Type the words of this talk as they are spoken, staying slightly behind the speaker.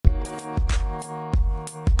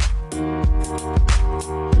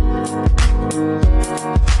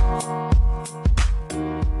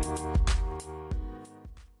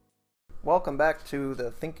welcome back to the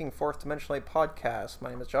Thinking Fourth Dimensionally podcast. My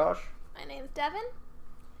name is Josh. My name is Devin,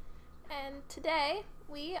 and today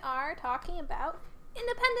we are talking about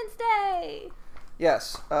Independence Day.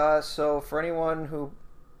 Yes, so for anyone who,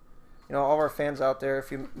 all of our fans out there, if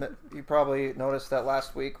you probably noticed that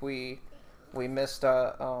last week we missed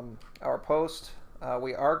our post.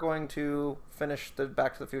 We are going to finish the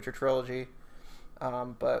Back to the Future trilogy,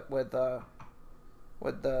 but with the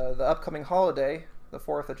upcoming holiday, the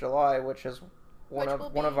 4th of July, which is one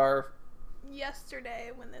of our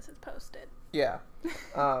yesterday when this is posted. Yeah.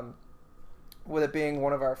 With it being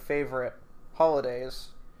one of our favorite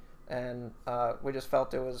holidays, and we just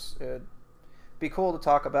felt it'd be cool to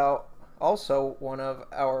talk about also one of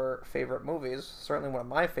our favorite movies, certainly one of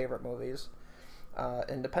my favorite movies,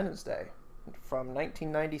 Independence Day, from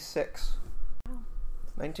 1996.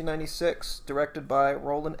 1996, directed by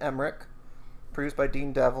Roland Emmerich, produced by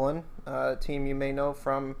Dean Devlin, a team you may know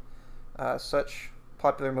from such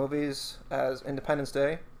popular movies as Independence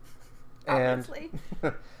Day. Obviously.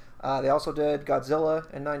 And they also did Godzilla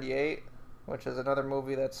in 98, which is another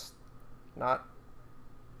movie that's not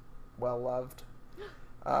well loved.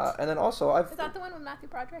 And then also Is that the one with Matthew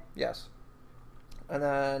Broderick? Yes. And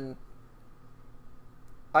then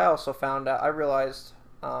I also found out, I realized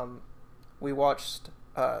we watched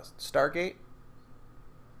Stargate,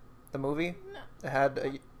 the movie. No. It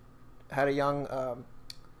had a young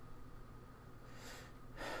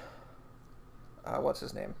what's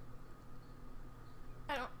his name?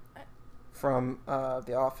 From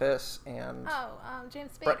The Office and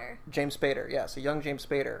James Spader. James Spader, yes, a young James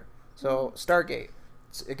Spader. So Stargate,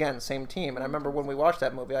 it's, again, same team. And I remember when we watched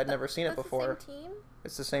that movie, I'd never seen it before. The same team?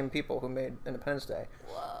 It's the same people who made Independence Day.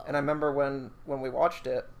 Whoa. And I remember when we watched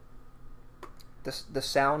it, the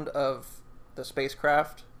sound of the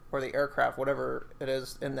spacecraft or the aircraft, whatever it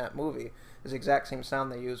is in that movie, is the exact same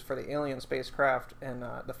sound they use for the alien spacecraft and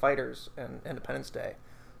the fighters in Independence Day.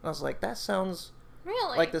 And I was like, that sounds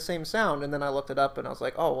really like the same sound. And then I looked it up and I was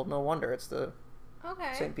like, oh, well, no wonder. It's the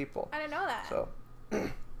same people. I didn't know that. So,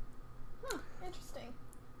 interesting.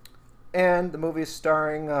 And the movie is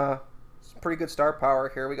starring some pretty good star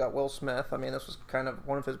power here. We got Will Smith. I mean, this was kind of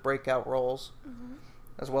one of his breakout roles,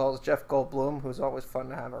 as well as Jeff Goldblum, who's always fun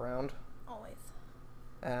to have around. Always.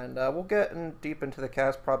 And we'll get deep into the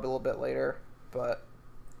cast probably a little bit later. But,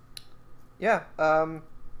 yeah. A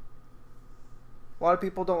lot of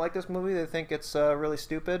people don't like this movie. They think it's really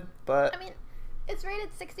stupid. But I mean, it's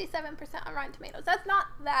rated 67% on Rotten Tomatoes. That's not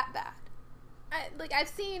that bad. I've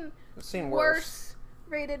seen worse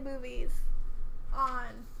rated movies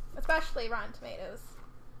on, especially Rotten Tomatoes.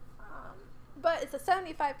 But it's a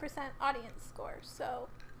 75% audience score, so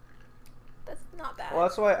that's not bad. Well,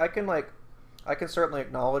 that's why I can certainly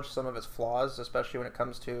acknowledge some of its flaws, especially when it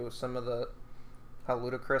comes to how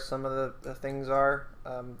ludicrous some of the things are.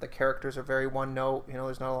 The characters are very one note.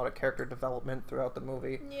 There's not a lot of character development throughout the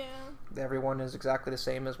movie. Yeah. Everyone is exactly the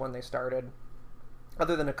same as when they started,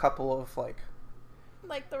 other than a couple of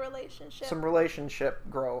the relationship. Some relationship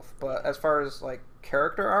growth, but as far as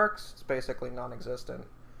character arcs, it's basically non-existent.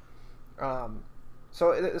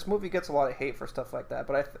 So this movie gets a lot of hate for stuff like that.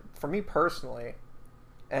 But for me personally,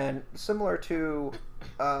 and similar to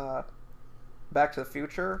Back to the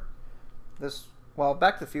Future,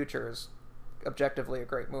 Back to the Future is objectively a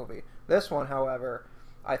great movie. This one, however,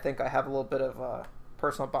 I think I have a little bit of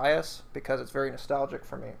personal bias because it's very nostalgic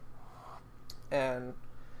for me. And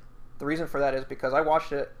the reason for that is because I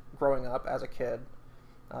watched it growing up as a kid.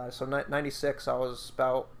 So 96, I was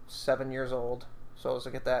about 7 years old. So I was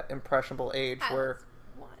at that impressionable age where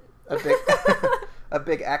a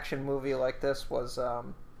big action movie like this was a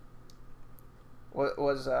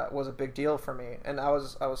big deal for me. And I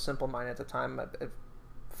was simple-minded at the time.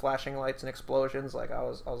 Flashing lights and explosions, I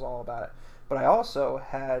was all about it. But I also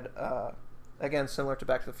had, again, similar to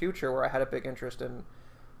Back to the Future, where I had a big interest in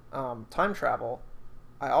time travel.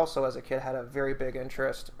 I also, as a kid, had a very big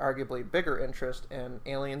interest, arguably bigger interest, in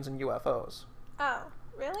aliens and UFOs. Oh,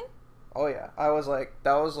 really? Oh, yeah. I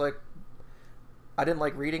didn't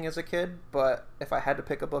like reading as a kid, but if I had to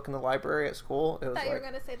pick a book in the library at school, it was I thought you were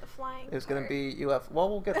going to say the flying It was going to be UFO. Well,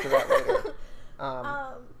 we'll get to that later.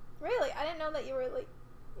 Really? I didn't know that you were,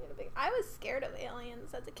 I was scared of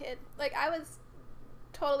aliens as a kid. I was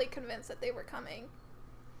totally convinced that they were coming.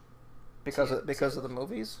 Because of the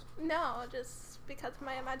movies? No, just because of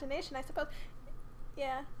my imagination, I suppose.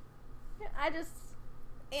 Yeah.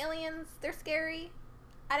 Aliens, they're scary.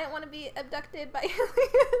 I didn't want to be abducted by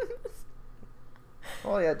aliens.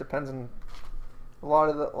 Well, yeah, it depends on a lot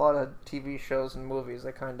of TV shows and movies.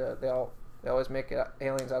 They always make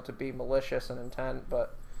aliens out to be malicious and intent,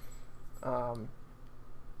 but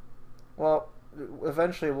Well,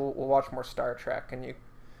 eventually we'll watch more Star Trek, and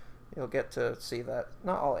you'll get to see that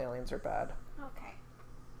not all aliens are bad. Okay.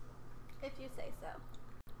 If you say so.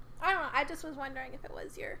 I don't know. I just was wondering if it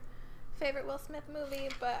was your favorite Will Smith movie,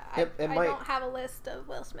 but I don't have a list of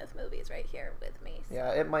Will Smith movies right here with me. So.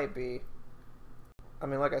 Yeah, it might be. I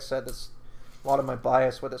mean, like I said, a lot of my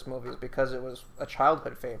bias with this movie is because it was a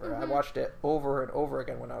childhood favorite. I watched it over and over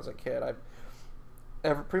again when I was a kid.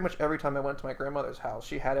 Pretty much every time I went to my grandmother's house,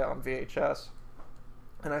 she had it on VHS.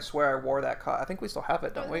 And I swear I wore that I think we still have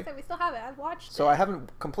it, don't we? We still have it. I've watched it. So I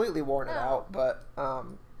haven't completely worn it out, but...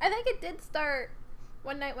 I think it did start...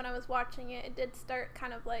 One night when I was watching it, it did start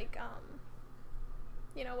kind of like,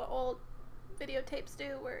 you know, what old videotapes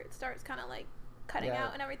do, where it starts kind of like cutting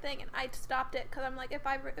out and everything, and I stopped it because I'm like, if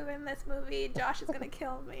I ruin this movie, Josh is going to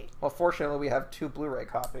kill me. Well, fortunately, we have 2 Blu-ray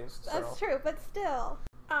copies. So. That's true, but still.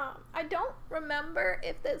 I don't remember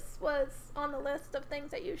if this was on the list of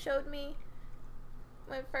things that you showed me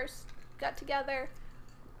when we first got together.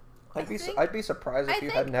 I'd be surprised if you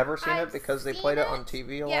had never seen it because they played it on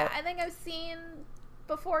TV a lot. Yeah, I think I've seen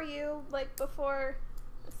before you, let's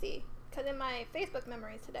see, because in my Facebook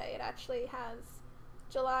memories today, it actually has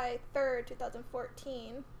July 3rd,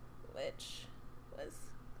 2014, which was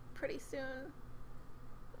pretty soon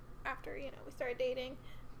after, we started dating,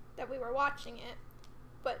 that we were watching it,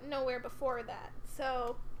 but nowhere before that.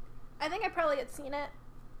 So I think I probably had seen it,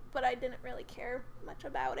 but I didn't really care much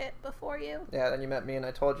about it before you. Yeah, then you met me and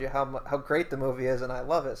I told you how great the movie is and I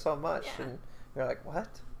love it so much. Yeah. And you're like,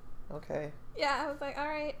 what? Okay. Yeah, I was like, all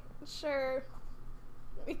right, sure.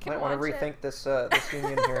 We can might want to rethink this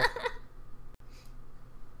union here.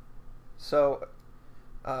 So,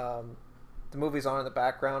 the movie's on in the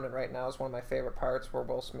background, and right now is one of my favorite parts where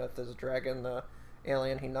Will Smith is dragging the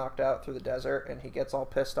alien he knocked out through the desert, and he gets all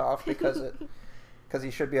pissed off because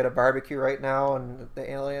he should be at a barbecue right now, and the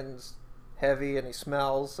alien's heavy, and he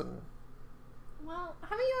smells, and... Well,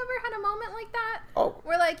 have you ever had a moment like that? Oh.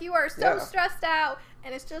 Where, you are so stressed out,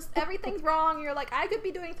 and it's just, everything's wrong, you're like, I could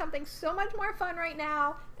be doing something so much more fun right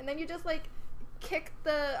now, and then you just, kick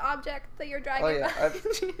the object that you're dragging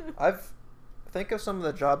I've think of some of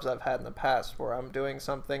the jobs I've had in the past where I'm doing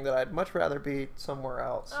something that I'd much rather be somewhere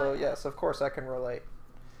else. So yes, of course I can relate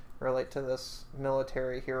to this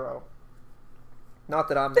military hero. Not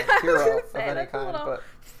that I'm a hero of any kind, but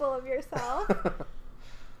full of yourself.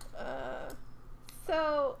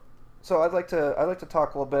 So I'd like to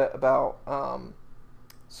talk a little bit about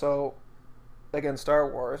so again, Star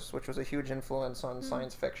Wars, which was a huge influence on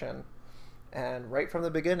science fiction. And right from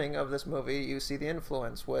the beginning of this movie, you see the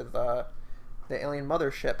influence with the alien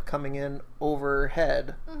mothership coming in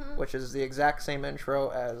overhead, which is the exact same intro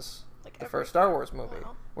as the first Star Wars movie,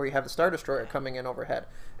 where you have the Star Destroyer coming in overhead.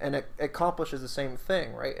 And it accomplishes the same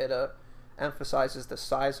thing, right? It emphasizes the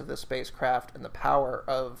size of the spacecraft and the power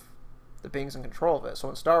of the beings in control of it. So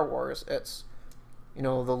in Star Wars, it's, the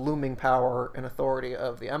looming power and authority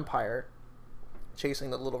of the Empire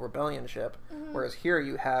chasing the little rebellion ship, whereas here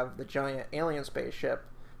you have the giant alien spaceship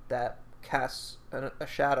that casts a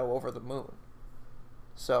shadow over the moon.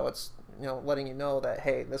 So it's letting you know that,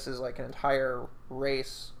 hey, this is like an entire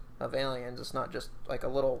race of aliens. It's not just like a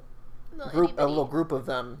little group of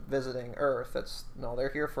them visiting Earth.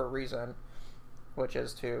 They're here for a reason, which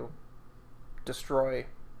is to destroy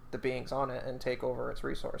the beings on it and take over its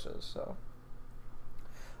resources. So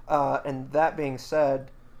and that being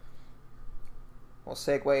said, we'll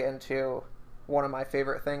segue into one of my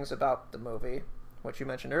favorite things about the movie, which you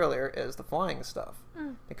mentioned earlier, is the flying stuff.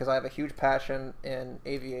 Because I have a huge passion in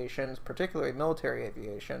aviation, particularly military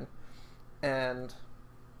aviation. And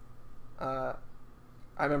I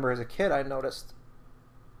remember as a kid I noticed,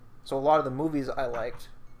 so a lot of the movies I liked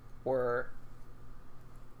were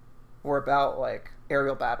about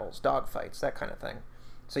aerial battles, dogfights, that kind of thing.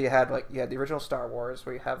 So you had the original Star Wars,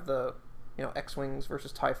 where you have the X-Wings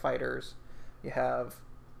versus TIE fighters. You have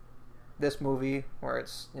this movie where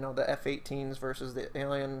it's the F-18s versus the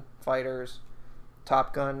alien fighters.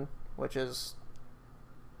 Top Gun, which is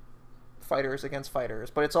fighters against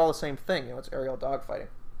fighters, but it's all the same thing. It's aerial dogfighting.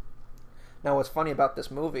 Now, what's funny about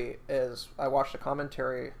this movie is I watched a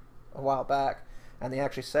commentary a while back, and they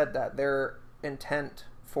actually said that their intent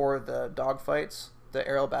for the dogfights, the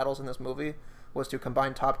aerial battles in this movie, was to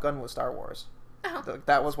combine Top Gun with Star Wars.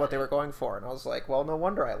 That was what they were going for, and I was like, well, no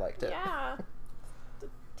wonder I liked it. Yeah.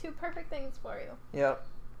 Two perfect things for you. Yep.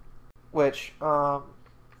 Which,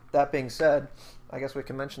 that being said, I guess we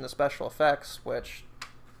can mention the special effects, which,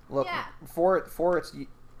 look, for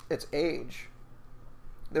its age,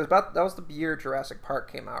 that was the year Jurassic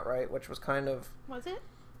Park came out, right? Which was kind of... Was it?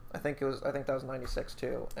 I think that was 96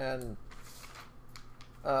 too, and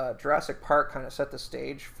Jurassic Park kind of set the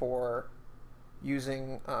stage for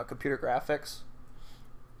using computer graphics,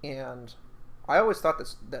 and I always thought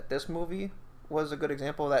that this movie was a good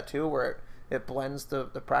example of that too, where it blends the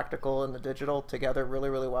practical and the digital together really,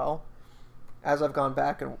 really well. As I've gone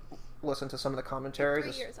back and listened to some of the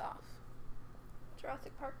commentaries... 3 years off.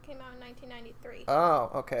 Jurassic Park came out in 1993.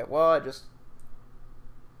 Oh, okay. Well, I just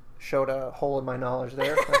showed a hole in my knowledge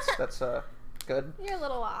there. That's good. You're a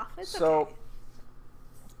little off. It's so, okay.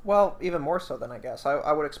 Well, even more so than I guess.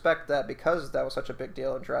 I would expect that because that was such a big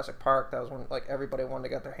deal in Jurassic Park, that was when like everybody wanted to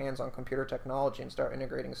get their hands on computer technology and start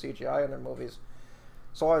integrating CGI in their movies.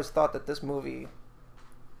 So I always thought that this movie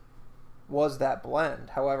was that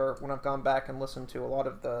blend. However, when I've gone back and listened to a lot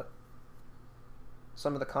of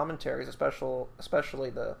some of the commentaries, especially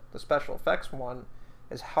the special effects one,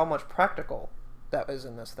 is how much practical that is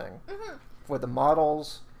in this thing. Mm-hmm. With the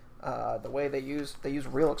models, the way they use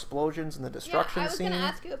real explosions in the destruction scene. I was going to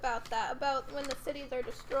ask you about that, about when the cities are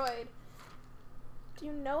destroyed. Do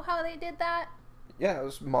you know how they did that? Yeah, it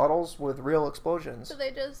was models with real explosions. So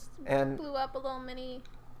they just blew up a little mini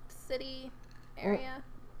city area?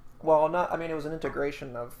 Well, it was an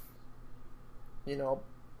integration of,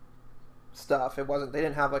 stuff. It wasn't, they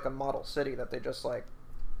didn't have like a model city that they just like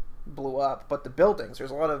blew up. But the buildings,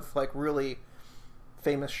 there's a lot of like really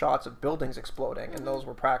famous shots of buildings exploding, and those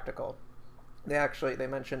were practical. They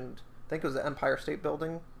mentioned, I think it was the Empire State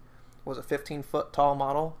Building, was a 15-foot tall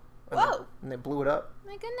model. Whoa! And they blew it up.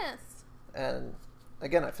 My goodness. And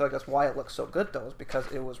again, I feel like that's why it looks so good, though, is because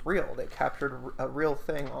it was real. They captured a real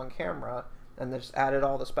thing on camera, and they just added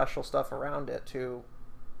all the special stuff around it to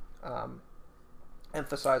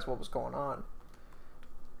emphasize what was going on.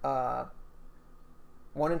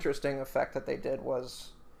 One interesting effect that they did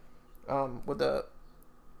was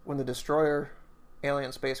when the destroyer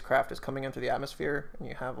alien spacecraft is coming into the atmosphere, and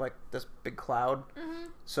you have like this big cloud. Mm-hmm.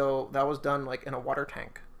 So that was done like in a water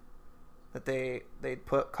tank. That they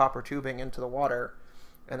put copper tubing into the water,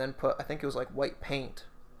 and then put, I think it was like white paint,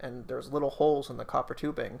 and there's little holes in the copper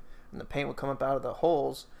tubing, and the paint would come up out of the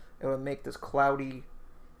holes. It would make this cloudy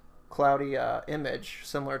image,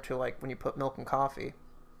 similar to like when you put milk in coffee,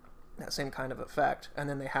 that same kind of effect. And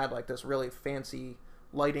then they had like this really fancy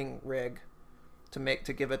lighting rig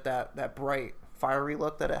to give it that bright, fiery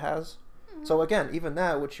look that it has. Mm-hmm. So again, even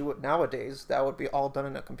that, which you would nowadays, that would be all done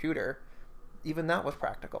in a computer, even that was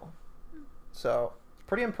practical. So it's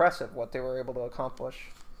pretty impressive what they were able to accomplish.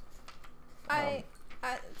 I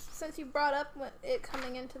since you brought up it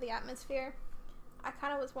coming into the atmosphere, I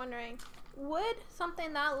kind of was wondering, would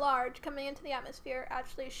something that large coming into the atmosphere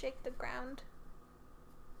actually shake the ground?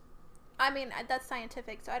 I mean, that's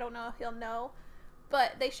scientific, so I don't know if you'll know.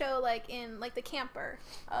 But they show like in like the camper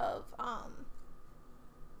of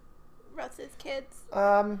Russ's kids.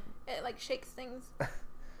 It like shakes things.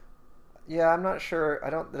 Yeah, I'm not sure.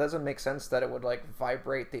 It doesn't make sense that it would like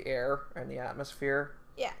vibrate the air and the atmosphere.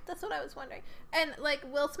 Yeah, that's what I was wondering. And like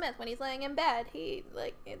Will Smith, when he's laying in bed,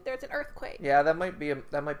 there's an earthquake. Yeah, that might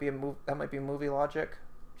be movie logic,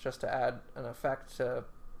 just to add an effect to,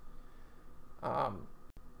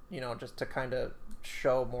 just to kind of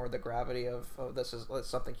show more the gravity of this is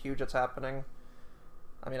something huge that's happening.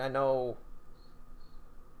 I mean, I know.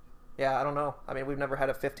 Yeah, I don't know. I mean, we've never had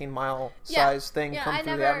a 15-mile size thing come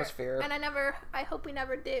through the atmosphere. And I hope we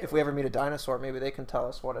never do. If we ever meet a dinosaur, maybe they can tell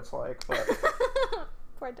us what it's like. But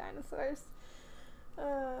poor dinosaurs.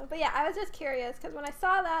 But yeah, I was just curious, because when I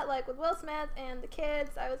saw that, like, with Will Smith and the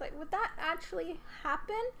kids, I was like, would that actually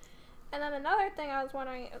happen? And then another thing I was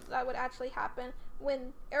wondering if that would actually happen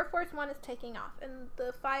when Air Force One is taking off and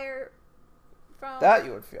the fire from... That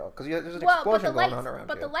you would feel, because there's an explosion going on around you.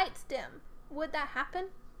 But the lights dim. Would that happen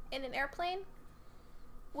in an airplane?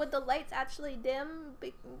 Would the lights actually dim?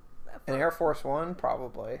 In Air Force One,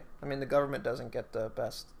 probably. I mean, the government doesn't get the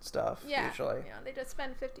best stuff, usually. Yeah, they just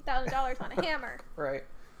spend $50,000 on a hammer. Right.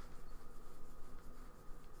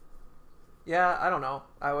 Yeah, I don't know.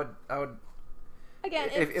 I would. Again,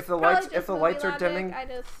 if the lights are dimming,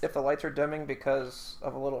 if the lights are dimming because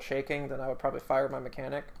of a little shaking, then I would probably fire my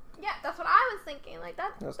mechanic. Yeah, that's what I was thinking. Like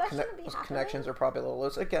that shouldn't be happening. Those connections are probably a little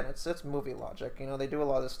loose. Again, it's movie logic. They do a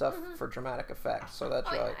lot of this stuff for dramatic effect. So that's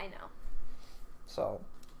right. I know. So.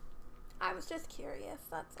 I was just curious.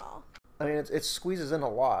 That's all. I mean, it squeezes in a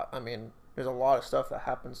lot. I mean, there's a lot of stuff that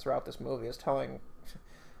happens throughout this movie. It's telling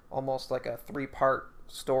almost like a 3-part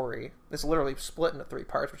story. It's literally split into 3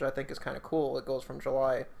 parts, which I think is kind of cool. It goes from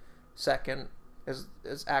July 2nd is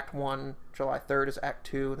Act 1, July 3rd is Act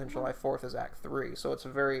 2, then July 4th is Act 3. So it's a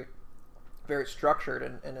very, very structured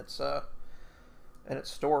in its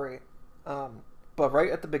story. But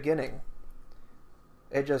right at the beginning,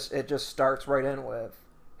 it just starts right in with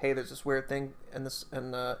hey, there's this weird thing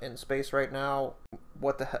in space right now.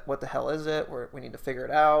 What the hell is it? We need to figure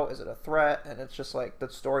it out. Is it a threat? And it's just like the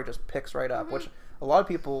story just picks right up, which a lot of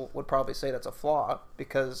people would probably say that's a flaw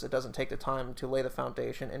because it doesn't take the time to lay the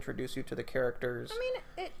foundation, introduce you to the characters. I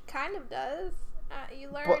mean, it kind of does. You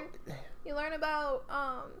learn about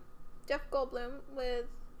Jeff Goldblum with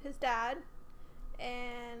his dad,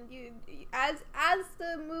 and you as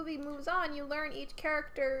the movie moves on, you learn each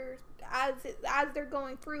character as they're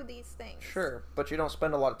going through these things. Sure, but you don't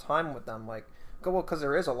spend a lot of time with them, like, well, because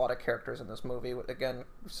there is a lot of characters in this movie. Again,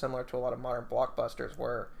 similar to a lot of modern blockbusters,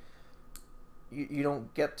 where you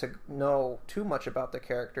don't get to know too much about the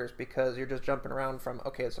characters because you're just jumping around from,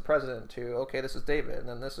 okay, it's the president, to, okay, this is David, and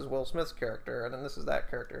then this is Will Smith's character, and then this is that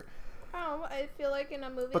character. Oh, I feel like in a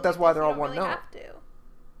movie, but that's why they're all one note. You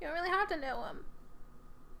don't really have to know them.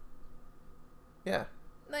 Yeah.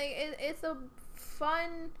 Like, it's a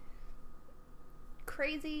fun,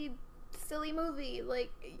 crazy, silly movie.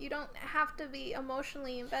 Like, you don't have to be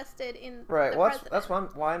emotionally invested in right. The Well, president. that's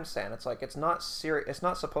why I'm saying it's like it's not serious. It's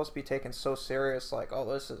not supposed to be taken so serious. Like,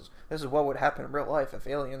 oh, this is what would happen in real life if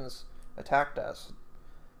aliens attacked us.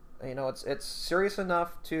 You know, it's serious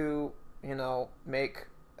enough to, you know,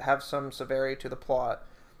 have some severity to the plot,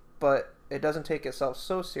 but it doesn't take itself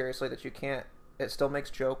so seriously that you can't. It still makes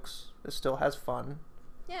jokes. It still has fun.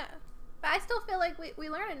 Yeah, but I still feel like we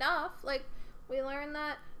learn enough. Like, we learn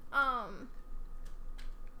that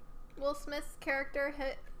Will Smith's character,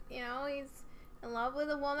 he's in love with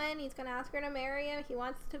a woman. He's gonna ask her to marry him. He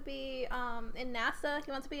wants to be in NASA. He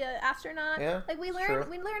wants to be an astronaut. Yeah, like we learn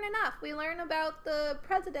enough. We learn about the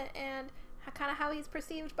president and kind of how he's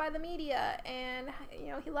perceived by the media, and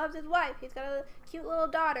he loves his wife. He's got a cute little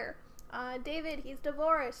daughter. David, he's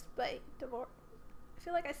divorced, but I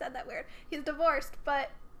feel like I said that weird. He's divorced, but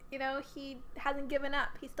he hasn't given up.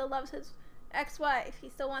 He still loves his ex-wife. He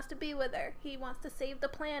still wants to be with her. He wants to save the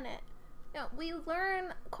planet. We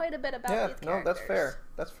learn quite a bit about these characters. No, that's fair.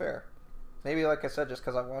 That's fair. Maybe, like I said, just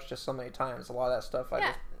because I've watched it so many times, a lot of that stuff I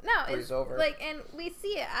just breeze over. Like, and we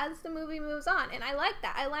see it as the movie moves on, and I like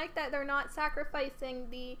that. I like that they're not sacrificing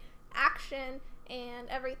the action and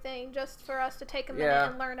everything just for us to take a minute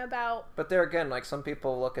and learn about. But there again, like, some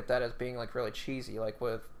people look at that as being like really cheesy, like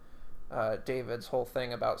with David's whole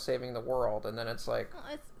thing about saving the world, and then it's like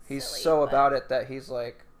he's silly, about it that he's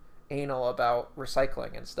like anal about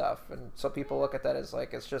recycling and stuff, and so people look at that as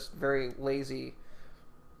like it's just very lazy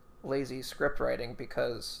script writing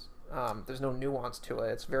because there's no nuance to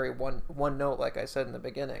it. It's very one note, like I said in the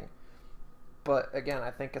beginning. But again,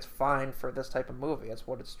 I think it's fine for this type of movie. It's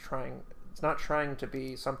what it's trying. It's not trying to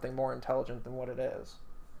be something more intelligent than what it is.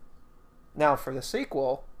 Now, for the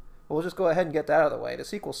sequel, we'll just go ahead and get that out of the way. The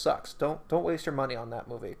sequel sucks. Don't waste your money on that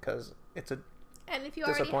movie because it's a and if you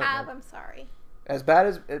already have, I'm sorry. As bad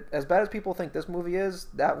as people think this movie is,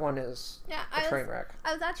 that one is a train wreck.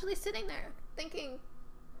 I was actually sitting there thinking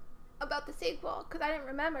about the sequel because I didn't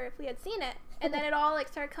remember if we had seen it, and then it all like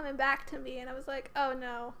started coming back to me, and I was like, oh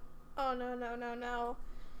no.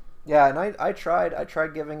 Yeah, and I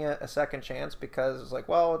tried giving it a second chance because it's like,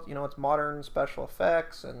 well, it's modern special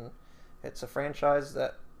effects and it's a franchise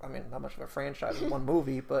that, I mean, not much of a franchise, it's one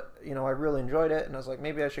movie, but I really enjoyed it, and I was like,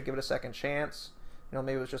 maybe I should give it a second chance.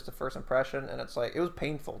 Maybe it was just the first impression, and it's like it was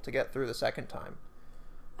painful to get through the second time.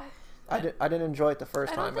 I didn't enjoy it the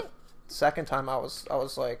first time, but the second time I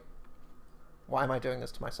was like, why am I doing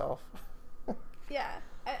this to myself? Yeah.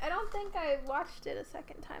 I don't think I watched it a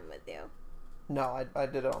second time with you. No, I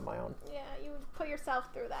did it on my own. Yeah, you put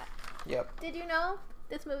yourself through that. Yep. Did you know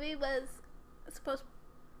this movie was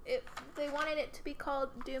they wanted it to be called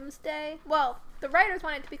Doomsday? Well, the writers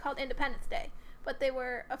wanted it to be called Independence Day, but they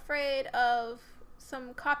were afraid of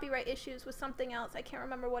some copyright issues with something else. I can't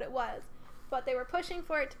remember what it was. But they were pushing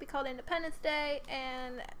for it to be called Independence Day,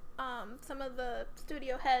 and some of the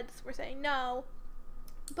studio heads were saying no.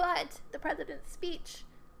 But the president's speech,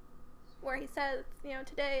 where he says,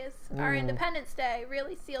 today is our Independence Day,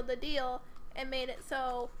 really sealed the deal and made it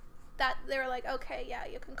so that they were like, okay, yeah,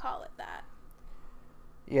 you can call it that.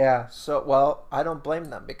 Yeah, so, well, I don't blame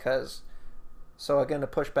them because, so again, to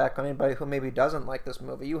push back on anybody who maybe doesn't like this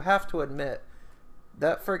movie, you have to admit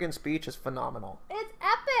that friggin' speech is phenomenal. It's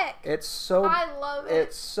epic! I love it.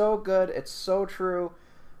 It's so good. It's so true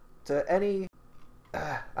to any...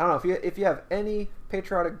 I don't know, if you have any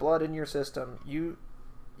patriotic blood in your system, you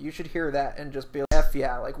should hear that and just be like, F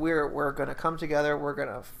yeah, like we're gonna come together, we're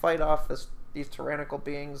gonna fight off these tyrannical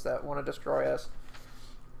beings that want to destroy us.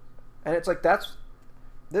 And it's like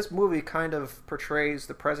this movie kind of portrays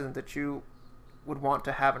the president that you would want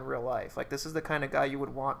to have in real life. Like, this is the kind of guy you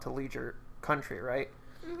would want to lead your country, right?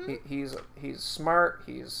 He's smart.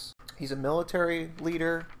 He's a military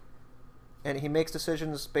leader, and he makes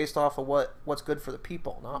decisions based off of what's good for the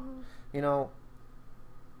people. Not, you know.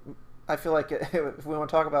 I feel like if we want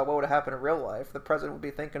to talk about what would happen in real life, the president would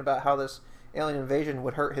be thinking about how this alien invasion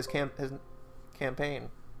would hurt his campaign.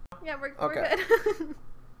 Yeah, we're good.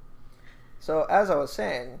 So as I was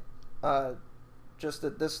saying, just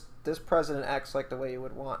that this president acts like the way you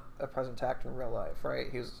would want a president to act in real life, right?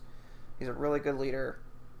 He's a really good leader,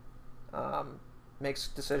 makes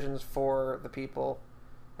decisions for the people,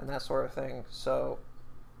 and that sort of thing. So,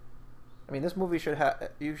 I mean, this movie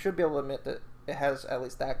you should be able to admit that it has at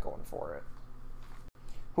least that going for it.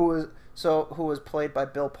 Who was played by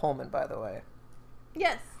Bill Pullman, by the way.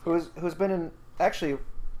 Yes. Who's been in, actually,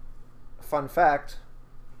 fun fact,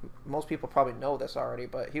 most people probably know this already,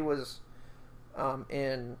 but he was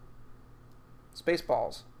in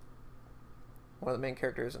Spaceballs, one of the main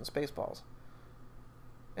characters in Spaceballs,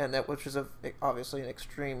 and which is obviously an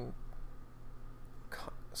extremely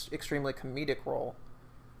comedic role.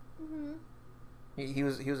 Mm-hmm. He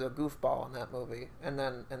was a goofball in that movie, and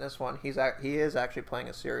then in this one he is actually playing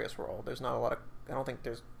a serious role. There's not a lot of, I don't think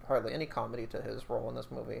there's hardly any comedy to his role in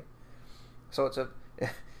this movie. So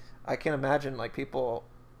I can't imagine like people.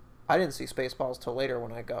 I didn't see Spaceballs till later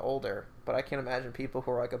when I got older, but I can't imagine people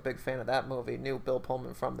who are like a big fan of that movie knew Bill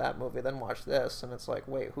Pullman from that movie, then watched this, and it's like,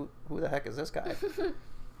 wait, who the heck is this guy?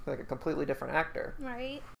 Like a completely different actor,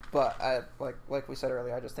 right? But I like we said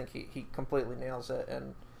earlier, I just think he completely nails it,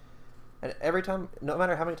 and every time, no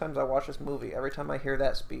matter how many times I watch this movie, every time I hear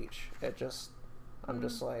that speech, I'm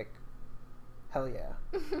just like, hell yeah.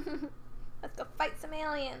 Let's go fight some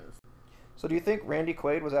aliens. So do you think Randy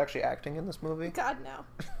Quaid was actually acting in this movie? God, no.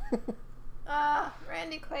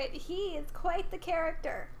 Randy Quaid, he is quite the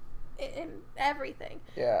character in everything.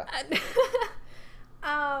 Yeah.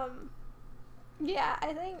 Yeah,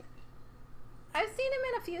 I think I've seen him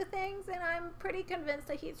in a few things, and I'm pretty convinced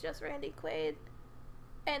that he's just Randy Quaid,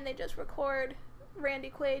 and they just record Randy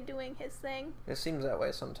Quaid doing his thing. It seems that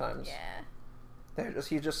way sometimes. Yeah.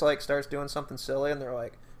 He just like starts doing something silly, and they're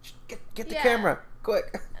like, get the camera,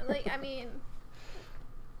 quick. Like, I mean,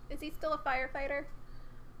 is he still a firefighter?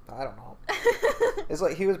 I don't know. It's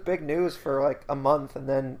like he was big news for like a month, and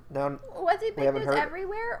then now was he big news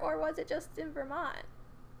everywhere, or was it just in Vermont?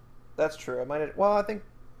 That's true. I think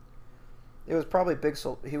it was probably big.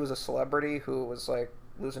 He was a celebrity who was like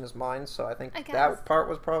losing his mind, so I think that part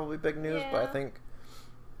was probably big news. Yeah. But I think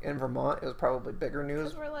in Vermont it was probably bigger news.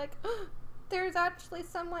 Because we're like, oh, there's actually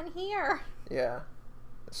someone here. Yeah,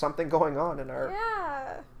 something going on in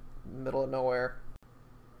our middle of nowhere.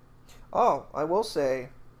 Oh, I will say,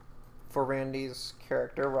 for Randy's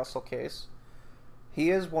character, Russell Case, he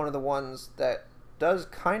is one of the ones that does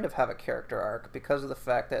kind of have a character arc because of the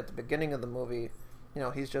fact that at the beginning of the movie, you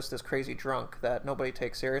know, he's just this crazy drunk that nobody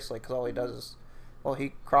takes seriously because all he does is, well,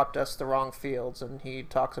 he crop dusts the wrong fields and he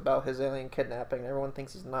talks about his alien kidnapping and everyone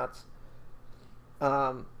thinks he's nuts.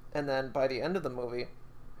 And then by the end of the movie,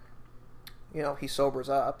 you know, he sobers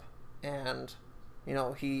up and, you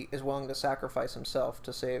know, he is willing to sacrifice himself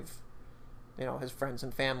to save, you know, his friends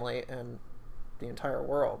and family and the entire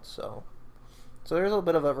world. So there's a little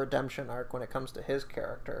bit of a redemption arc when it comes to his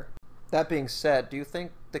character. That being said, do you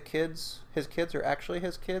think his kids are actually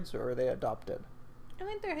his kids, or are they adopted? I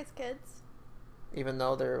think they're his kids. Even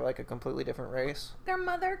though they're like a completely different race? Their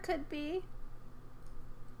mother could be.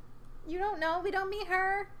 You don't know. We don't meet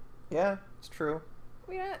her. Yeah, it's true.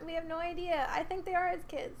 We have no idea. I think they are his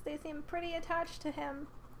kids. They seem pretty attached to him.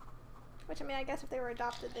 Which, I mean, I guess if they were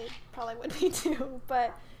adopted, they probably would be too.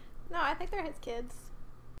 But, no, I think they're his kids.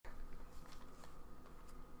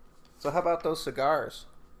 So how about those cigars?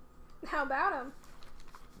 How about them?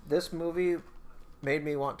 This movie made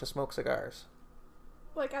me want to smoke cigars.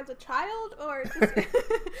 Like as a child, or just...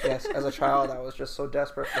 Yes, as a child, I was just so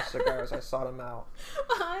desperate for cigars, I sought them out.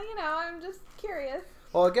 You know, I'm just curious.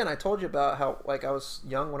 Well, again, I told you about how, like, I was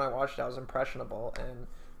young when I watched it, I was impressionable, and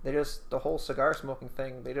the whole cigar smoking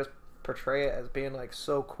thing, they just portray it as being, like,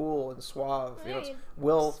 so cool and suave. Yeah, you know, it's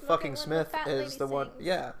Will fucking Smith is the one.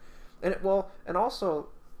 Yeah. And also,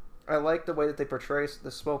 I like the way that they portray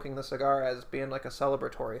the smoking the cigar as being like a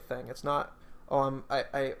celebratory thing. It's not, oh,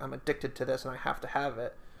 I'm addicted to this and I have to have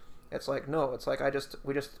it. It's like, no, it's like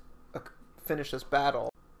we just finished this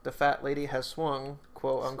battle. The fat lady has swung,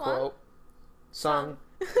 quote unquote, sung.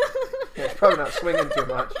 Yeah, it's probably not swinging too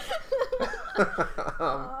much.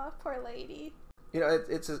 Poor lady. You know,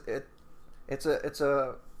 it's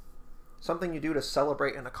a something you do to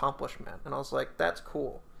celebrate an accomplishment, and I was like, that's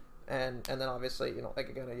cool. And then obviously, you know, like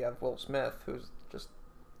again, you have Will Smith, who's just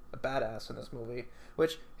a badass in this movie,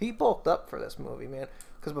 which he bulked up for this movie, man.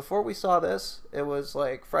 Because before we saw this, it was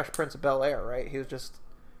like Fresh Prince of Bel-Air, right? He was just,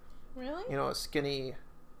 really, a skinny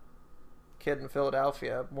kid in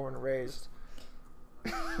Philadelphia, born and raised.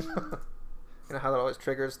 You know how that always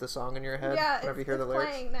triggers the song in your head whenever you hear the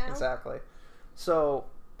lyrics? Playing now. Exactly. So,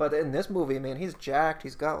 but in this movie, man, he's jacked.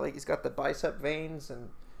 He's got the bicep veins, and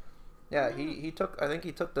yeah, he took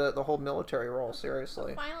the whole military role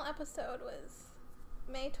seriously. The final episode was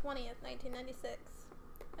May 20th, 1996,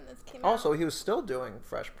 and this came out. Also, he was still doing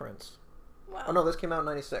Fresh Prince. Well, oh no, this came out in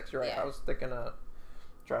 '96. You're right. Yeah. I was thinking of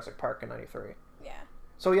Jurassic Park in '93. Yeah.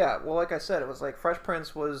 So yeah, well, like I said, it was like Fresh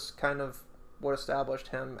Prince was kind of what established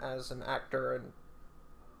him as an actor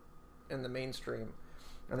in the mainstream,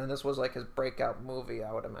 and then this was like his breakout movie,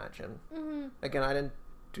 I would imagine. Mm-hmm. Again, I didn't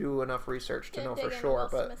do enough research to know for dig sure,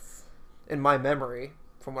 into Will but Smith's. in my memory,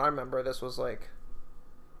 from what I remember, this was like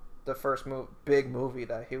the first big movie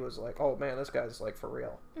that he was like, oh man, this guy's like for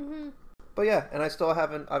real. Mm-hmm. But yeah, and I still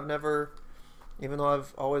haven't. I've never, even though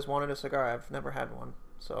I've always wanted a cigar, I've never had one.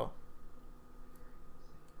 So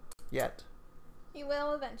yet. You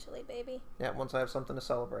will eventually, baby. Yeah, once I have something to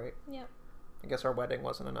celebrate. Yep. I guess our wedding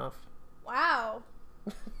wasn't enough. Wow.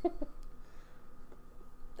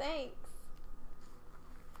 Thanks.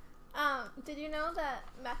 Did you know that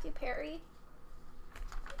Matthew Perry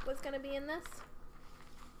was gonna be in this?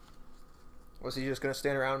 Was he just gonna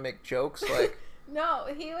stand around and make jokes like? No,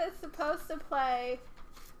 he was supposed to play,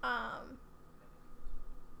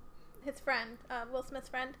 his friend, Will Smith's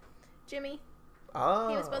friend, Jimmy. Oh,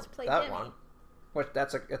 he was supposed to play that Jimmy. one. Which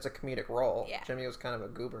it's a comedic role. Yeah. Jimmy was kind of a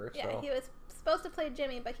goober. Yeah, so. he was supposed to play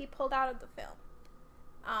Jimmy, but he pulled out of the film.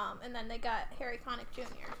 And then they got Harry Connick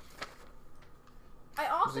Jr. I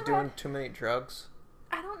also was he doing too many drugs?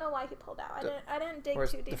 I don't know why he pulled out. I didn't dig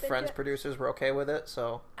Whereas too deep the into Friends it. producers were okay with it,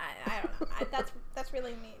 so. I don't know. That's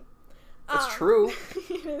really mean. It's true.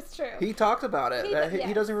 It is true. He talked about it. He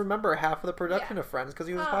He doesn't remember half of the production Yeah. of Friends because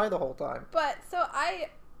he was high the whole time. But so I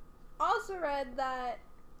also read that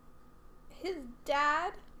his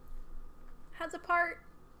dad has a part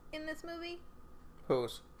in this movie.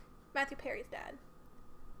 Whose? Matthew Perry's dad.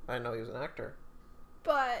 I didn't know he was an actor.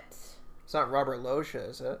 But It's not Robert Loggia,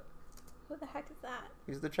 is it? who the heck is that?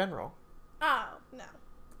 He's the general. Oh, no.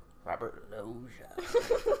 Robert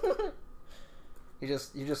Loggia. You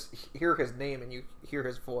just hear his name and you hear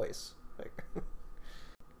his voice. Like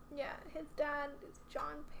Yeah, his dad is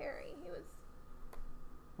John Perry. He was.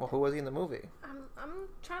 well, who was he in the movie? I'm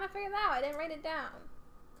trying to figure that out. I didn't write it down.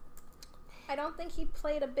 I don't think he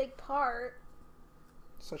played a big part.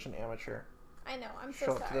 Such an amateur. I know. I'm so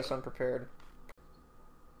Show up sorry. to this unprepared.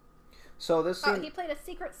 So this scene, he played a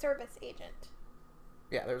Secret Service agent.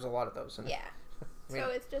 yeah, there's a lot of those. Yeah. I mean, So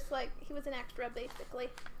it's just like he was an extra, basically.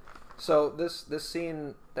 so this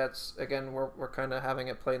scene, that's again we're kind of having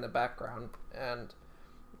it play in the background, and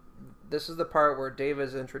this is the part where Dave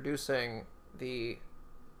is introducing the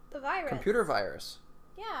virus. computer virus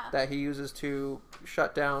Yeah. that he uses to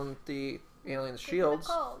shut down the aliens' Gives it a shields.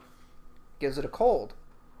 cold. Gives it a cold.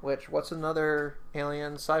 Which, what's another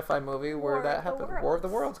alien sci-fi movie where War that of the happened? Worlds. War of the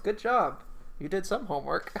Worlds. Good job. You did some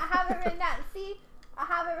homework. I have it written down. See? I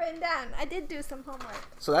have it written down. I did do some homework.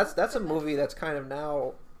 So that's a movie that's kind of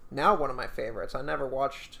now one of my favorites. I never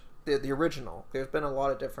watched the original. There's been a lot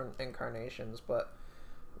of different incarnations, but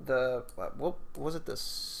what was it, the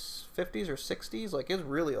 50s or 60s? Like, it's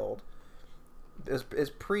really old. It's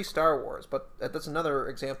pre-Star Wars, but that's another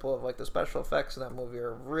example of like the special effects in that movie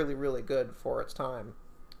are really, really good for its time.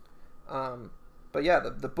 But yeah,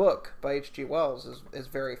 the book by H.G. Wells is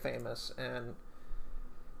very famous, and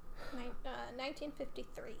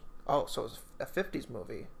 1953. oh, so it's a 50s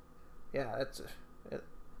movie. Yeah, it's an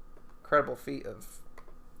incredible feat of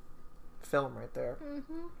film right there.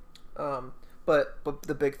 Mm-hmm. But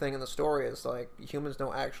the big thing in the story is like humans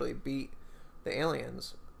don't actually beat the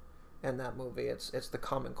aliens in that movie. It's the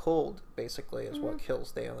common cold basically is what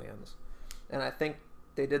kills the aliens, and I think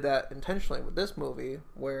they did that intentionally with this movie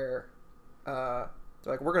where they're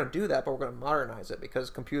like, we're going to do that, but we're going to modernize it because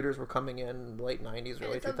computers were coming in the late 90s,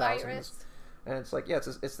 early 2000s. And it's like, yeah,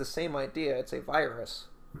 it's the same idea. It's a virus,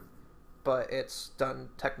 but it's done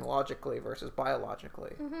technologically versus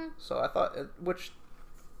biologically. Mm-hmm. So I thought, which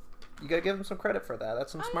you got to give them some credit for that.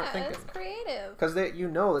 That's some smart thinking. It's creative. Because that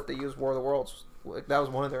they used War of the Worlds. That was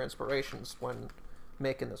one of their inspirations when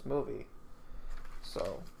making this movie.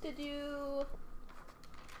 So. Did you...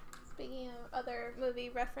 Speaking of other movie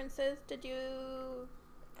references, did you,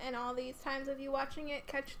 in all these times of you watching it,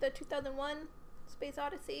 catch the 2001 Space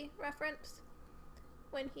Odyssey reference?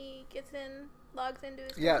 When he gets in logs into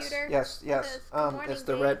his computer. Yes. Morning, it's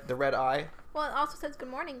the red eye. Well, it also says "Good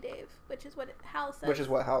morning, Dave," which is what Hal says. Which is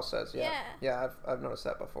what Hal says. Yeah. I've noticed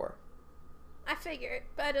that before. I figured,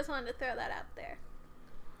 but I just wanted to throw that out there.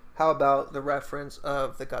 How about the reference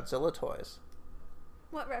of the Godzilla toys?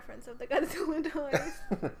 What reference of the Godzilla toys?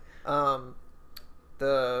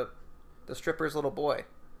 The stripper's little boy.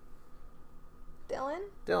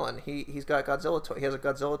 Dylan. He's got Godzilla toy. He has a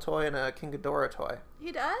Godzilla toy and a King Ghidorah toy.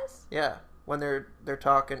 He does? Yeah. When they're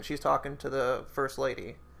talking, she's talking to the first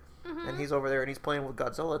lady, and he's over there and he's playing with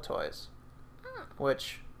Godzilla toys,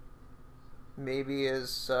 which maybe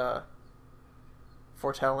is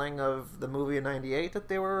foretelling of the movie in '98 that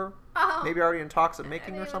they were maybe already in talks of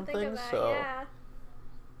making or something. So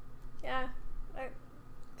yeah,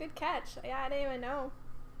 good catch. Yeah, I didn't even know.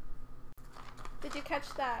 Did you catch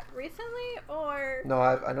that recently, or? No,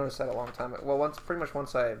 I noticed that a long time ago. Well,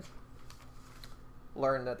 once I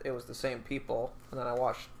learned that it was the same people, and then I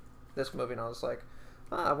watched this movie, and I was like,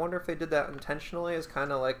 I wonder if they did that intentionally as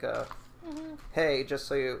kind of like a, hey, just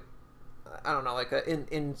so you, I don't know, like an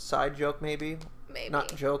inside joke maybe.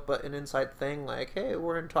 Not joke, but an inside thing, like, hey,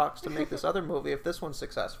 we're in talks to make this other movie if this one's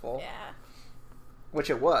successful. Yeah. Which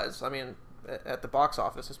it was. I mean, at the box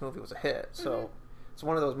office, this movie was a hit, so... It's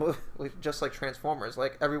one of those movies, just like Transformers.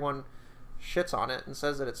 Like, everyone shits on it and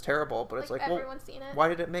says that it's terrible, but it's like, everyone's seen it. Why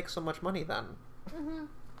did it make so much money then?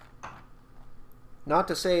 Not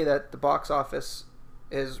to say that the box office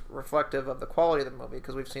is reflective of the quality of the movie,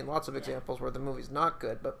 because we've seen lots of examples where the movie's not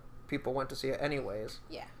good, but people went to see it anyways.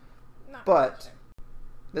 Yeah. But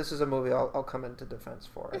this is a movie I'll come into defense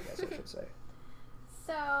for, I guess I should say.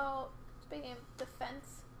 So, speaking of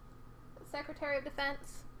defense, the Secretary of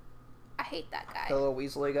Defense... I hate that guy. The little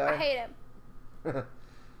Weasley guy? I hate him.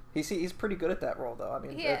 He's pretty good at that role, though. I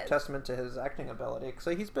mean, a testament to his acting ability.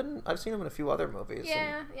 So I've seen him in a few other movies.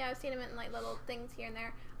 Yeah, I've seen him in, like, little things here and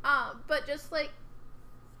there. But just, like,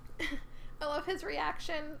 I love his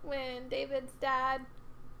reaction when David's dad,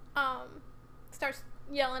 starts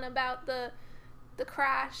yelling about the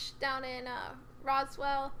crash down in,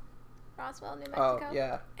 Roswell, New Mexico. Oh,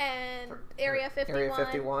 yeah. And Area 51. Area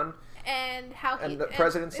 51. And how he... And the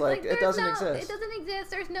president's like, it doesn't exist. It doesn't exist.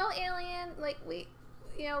 There's no alien. Like, we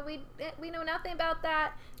know nothing about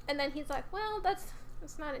that. And then he's like, well, that's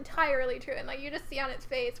not entirely true. And, like, you just see on his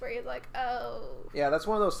face where he's like, oh. Yeah, that's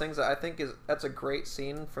one of those things that I think that's a great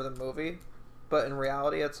scene for the movie. But in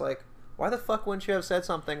reality, it's like, why the fuck wouldn't you have said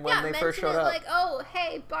something when they first showed up? Like, oh,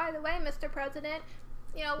 hey, by the way, Mr. President,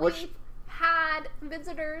 we had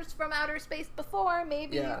visitors from outer space before.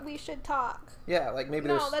 Maybe we should talk. Yeah, like maybe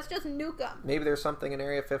let's just nuke them. Maybe there's something in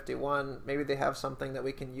Area 51. Maybe they have something that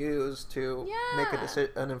we can use to make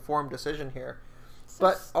an informed decision here. So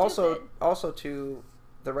but stupid. also to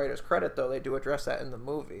the writer's credit, though, they do address that in the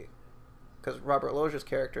movie. Because Robert Loggia's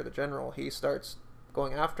character, the general, he starts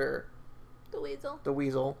going after the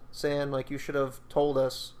Weasel, saying, like, you should have told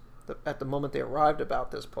us at the moment they arrived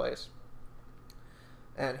about this place.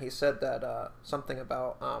 And he said that something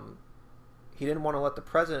about he didn't want to let the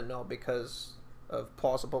president know because of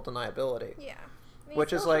plausible deniability. Yeah.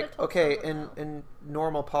 Which is like, okay, in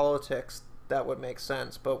normal politics, that would make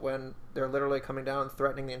sense. But when they're literally coming down and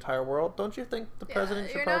threatening the entire world, don't you think the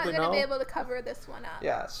president should probably know? You're not going to be able to cover this one up.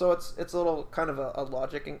 Yeah, so it's a little kind of a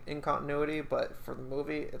logic incontinuity, but for the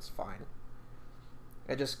movie, it's fine.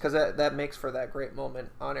 It just, because that makes for that great moment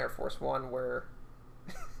on Air Force One where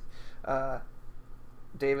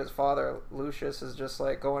David's father, Lucius, is just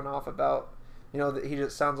like going off about, that he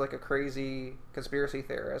just sounds like a crazy conspiracy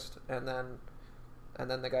theorist, and then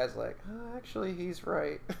the guy's like, oh, actually, he's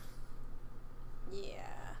right.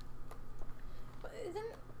 Yeah. But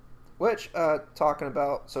Which, talking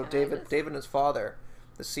about, so David and his father,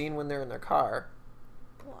 the scene when they're in their car,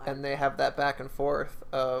 and they have that back and forth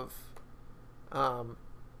of,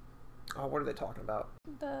 what are they talking about?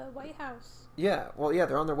 The White House. Yeah, well,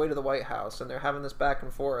 they're on their way to the White House, and they're having this back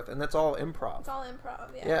and forth, and that's all improv. It's all improv,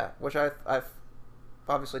 yeah. Yeah, which I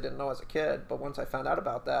obviously didn't know as a kid, but once I found out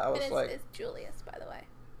about that, I was like... It's Julius, by the way.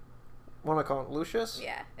 What am I calling it? Lucius?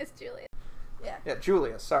 Yeah, it's Julius. Yeah. Yeah,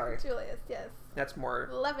 Julius, sorry. Julius, yes. That's more...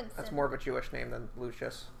 Levinson. That's more of a Jewish name than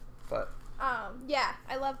Lucius, but... Yeah,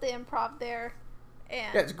 I love the improv there.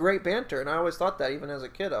 And... Yeah, it's great banter, and I always thought that even as a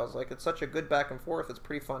kid. I was like, it's such a good back and forth, it's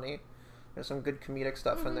pretty funny. There's some good comedic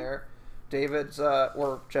stuff in there. David's,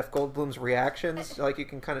 or Jeff Goldblum's reactions, like, you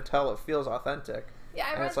can kind of tell it feels authentic.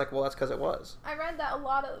 Yeah, and it's like, well, that's because it was. I read that a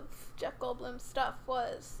lot of Jeff Goldblum's stuff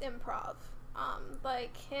was improv.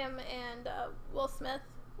 Like him and Will Smith,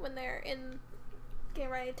 when they're getting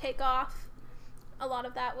ready to take off, a lot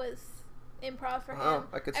of that was improv for him. Oh,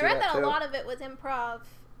 I could see I read that too. A lot of it was improv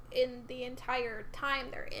in the entire time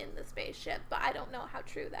they're in the spaceship, but I don't know how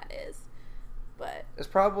true that is. But it's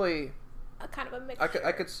probably a kind of a mixture.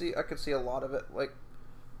 I could see a lot of it. Like,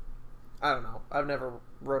 I don't know. I've never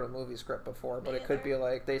wrote a movie script before, but it could be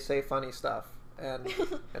like they say funny stuff, and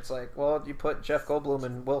it's like, well, you put Jeff Goldblum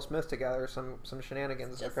and Will Smith together, some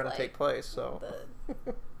shenanigans are going to take place. So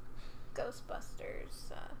the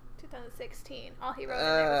Ghostbusters 2016, all he wrote in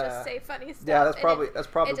there was just say funny stuff. Yeah, that's probably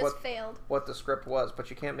what the script was.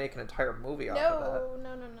 But you can't make an entire movie off of that.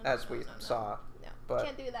 No. As we saw. No, but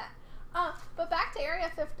can't do that. But back to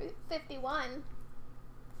Area 51.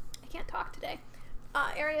 I can't talk today.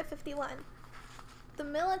 Area 51. The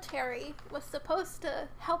military was supposed to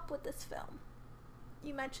help with this film.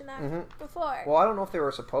 You mentioned that before. Well, I don't know if they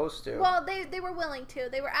were supposed to. Well, they were willing to.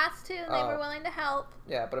 They were asked to, and they were willing to help.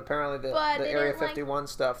 Yeah, but apparently the Area 51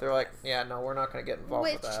 stuff, they're like, yeah, no, we're not going to get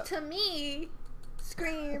involved with that. Which, to me,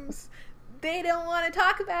 screams they don't want to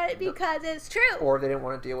talk about it because it's true. Or they didn't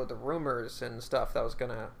want to deal with the rumors and stuff that was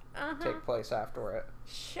going to take place after it.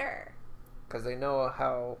 Sure. Because they know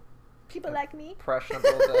how... people like me. Impressionable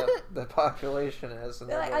the population is. And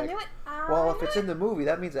they're like, I knew it. Well, if it's in the movie,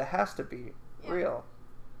 that means it has to be real.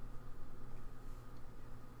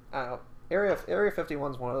 I don't know. Area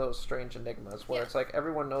 51 is one of those strange enigmas where it's like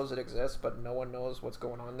everyone knows it exists, but no one knows what's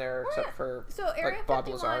going on there except for like Bob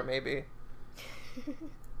Lazar, maybe.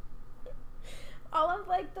 All of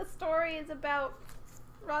like the stories about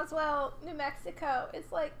Roswell, New Mexico,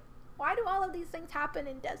 it's like, why do all of these things happen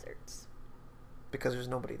in deserts? Because there's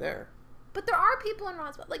nobody there. But there are people in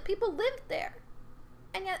Roswell. Like, people lived there.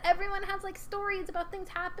 And yet everyone has, like, stories about things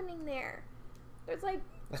happening there. There's, like...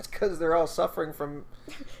 That's because they're all suffering from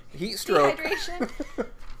heat stroke. Dehydration.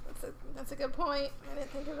 That's a good point. I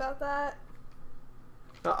didn't think about that.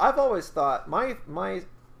 Now, I've always thought... My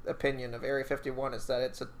opinion of Area 51 is that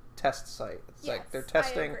it's a test site. It's like they're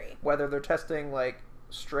testing... Whether they're testing, like,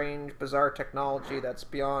 strange, bizarre technology that's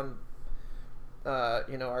beyond...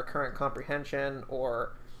 our current comprehension,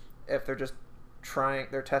 or if they're just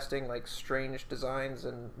they're testing like strange designs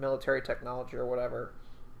and military technology or whatever.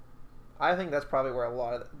 I think that's probably where a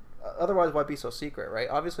lot of otherwise why be so secret, right?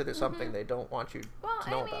 Obviously there's something they don't want you to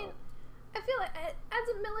know about. I feel like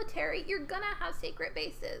as a military, you're gonna have secret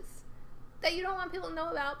bases that you don't want people to know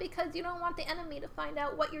about because you don't want the enemy to find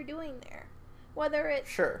out what you're doing there. Whether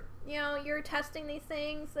it's you're testing these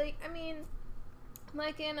things, like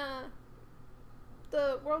like in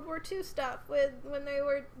the World War II stuff when they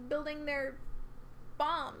were building their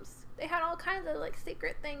bombs. They had all kinds of like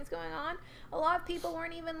secret things going on. A lot of people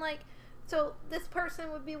weren't even like, so this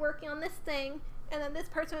person would be working on this thing and then this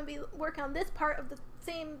person would be working on this part of the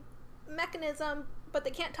same mechanism, but they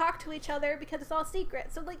can't talk to each other because it's all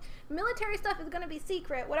secret. So like military stuff is going to be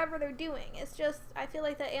secret, whatever they're doing. It's just, I feel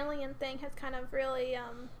like the alien thing has kind of really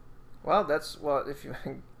if you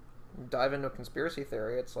dive into a conspiracy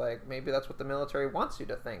theory, it's like maybe that's what the military wants you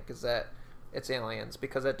to think, is that it's aliens,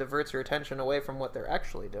 because it diverts your attention away from what they're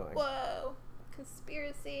actually doing. Whoa,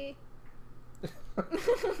 conspiracy.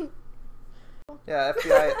 Yeah,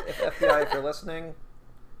 FBI, if you're listening,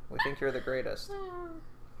 we think you're the greatest.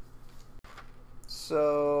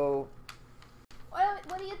 So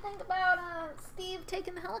what do you think about Steve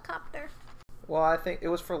taking the helicopter? Well, I think it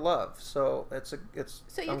was for love, so it's.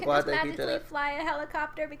 So you I'm can glad just that he did magically it. fly a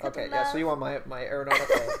helicopter because of love. Okay, yeah. So you want my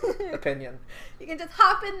aeronautical opinion? You can just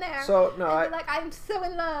hop in there. So no, and be like, I'm so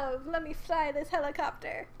in love. Let me fly this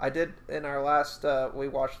helicopter. I did in our last. We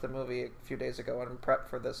watched the movie a few days ago and prep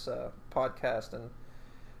for this podcast, and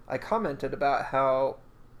I commented about how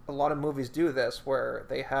a lot of movies do this, where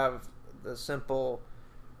they have the simple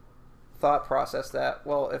thought process that,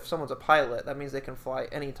 well, if someone's a pilot, that means they can fly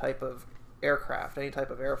any type of aircraft, any type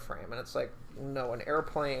of airframe. And it's like, no, an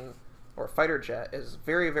airplane or fighter jet is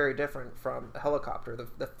very, very different from a helicopter.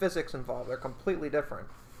 The physics involved are completely different.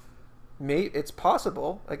 It's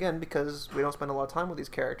possible, again, because we don't spend a lot of time with these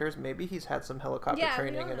characters, maybe he's had some helicopter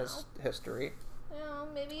training in his history.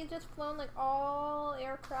 Maybe he's just flown like all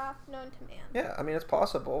aircraft known to man. Yeah, I mean, it's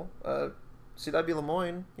possible. C.W.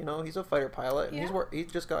 Lemoyne, he's a fighter pilot, and he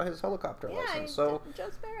just got his helicopter license. So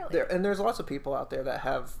just barely. There's lots of people out there that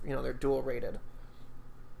have, they're dual rated,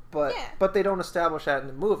 but they don't establish that in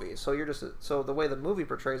the movie. So so the way the movie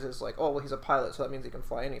portrays it is like, oh, well, he's a pilot, so that means he can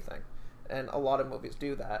fly anything, and a lot of movies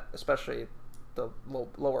do that, especially the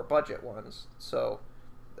lower budget ones. So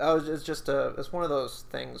it's one of those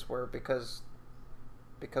things where because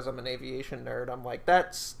I'm an aviation nerd, I'm like,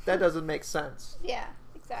 that doesn't make sense. Yeah,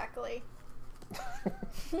 exactly.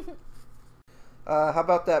 How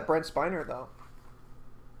about that Brent Spiner, though?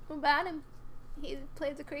 Who about him? He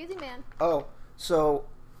plays a crazy man. Oh, so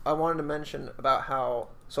I wanted to mention about how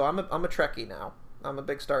So I'm a Trekkie now. I'm a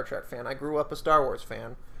big Star Trek fan. I grew up a Star Wars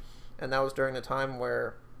fan, and that was during the time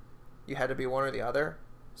where you had to be one or the other.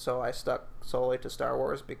 So I stuck solely to Star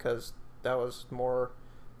Wars because that was more,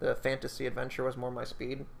 the fantasy adventure was more my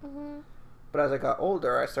speed. Mm-hmm. But as I got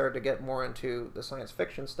older, I started to get more into the science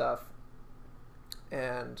fiction stuff,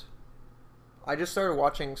 and I just started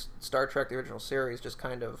watching Star Trek, the original series, just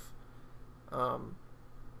kind of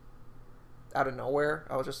out of nowhere.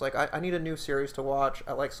 I was just like, I need a new series to watch.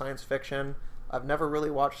 I like science fiction. I've never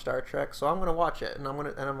really watched Star Trek, so I'm going to watch it. And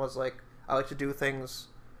I was like, I like to do things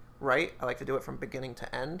right. I like to do it from beginning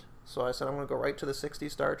to end. So I said, I'm going to go right to the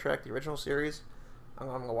 60s Star Trek, the original series. I'm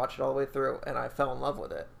going to watch it all the way through, and I fell in love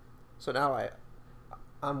with it. So now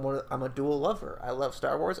I'm a dual lover. I love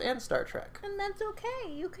Star Wars and Star Trek. And that's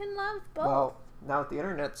okay. You can love both. Well, now that the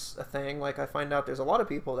internet's a thing, like, I find out there's a lot of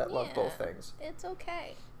people that love both things. It's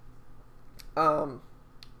okay. The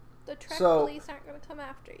Trek police aren't going to come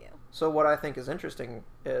after you. So what I think is interesting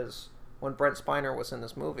is when Brent Spiner was in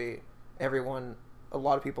this movie, a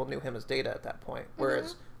lot of people knew him as Data at that point,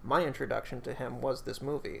 whereas my introduction to him was this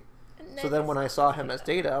movie. So then when I saw him as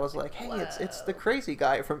Data, I was like, hey, it's the crazy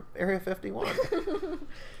guy from Area 51.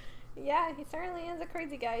 Yeah, he certainly is a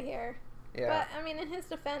crazy guy here. Yeah. But, I mean, in his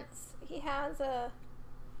defense, he has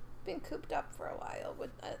been cooped up for a while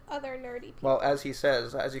with other nerdy people. Well, as he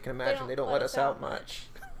says, as you can imagine, they don't let us out much.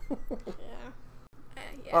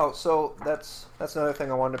 Yeah. Oh, so that's another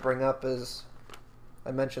thing I wanted to bring up is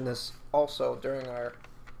I mentioned this also during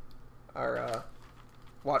our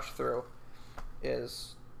watch through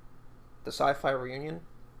is the sci-fi reunion.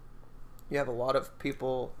 You have a lot of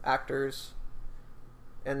actors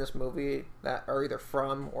in this movie that are either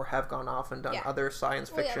from or have gone off and done other science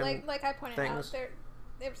fiction like I pointed out,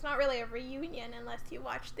 it's not really a reunion unless you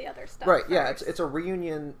watch the other stuff. Right, first. yeah, it's a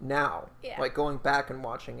reunion now. Yeah. Like going back and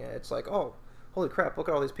watching it, it's like, oh, holy crap, look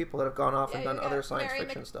at all these people that have gone off and done other science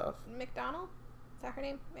fiction stuff. McDonald? Is that her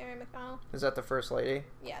name? Mary McDonald? Is that the First Lady?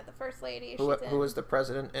 Yeah, the First Lady. Who was the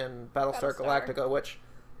president in Battlestar Galactica, which,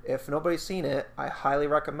 if nobody's seen it, I highly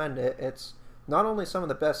recommend it. It's not only some of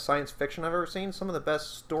the best science fiction I've ever seen, some of the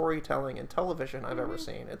best storytelling in television I've ever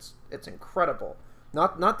seen. It's incredible.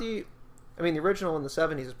 Not the... I mean, the original in the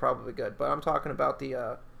 70s is probably good, but I'm talking about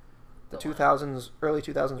the 2000s, early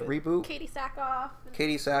 2000s reboot. Katie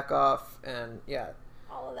Sackhoff, and yeah.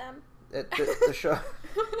 All of them. The show...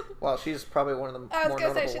 Well, she's probably one of the more notable ones. I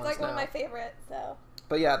was going to say, she's like one of my favorites, so...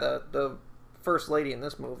 But yeah, the First Lady in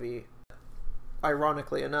this movie,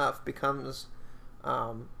 ironically enough, becomes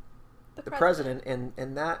the president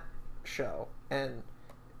in that show, and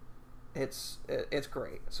it's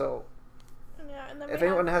great. So... Yeah, and then if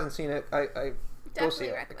anyone hasn't seen it, I go see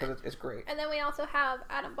it because it's great. And then we also have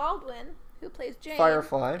Adam Baldwin, who plays Jane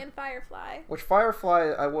Firefly. in Firefly. Which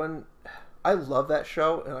Firefly, I love that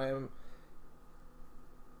show, and I am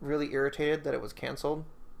really irritated that it was canceled.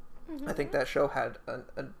 Mm-hmm. I think that show had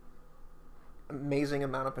an amazing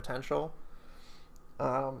amount of potential.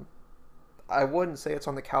 I wouldn't say it's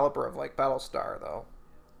on the caliber of like Battlestar though.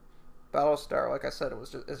 Battlestar, like I said,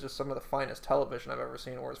 it's just some of the finest television I've ever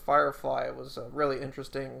seen. Whereas Firefly was a really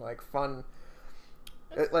interesting, like fun.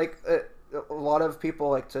 A lot of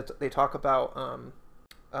people they talk about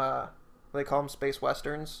they call them space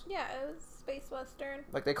westerns. Yeah, it was space western.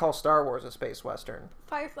 Like they call Star Wars a space western.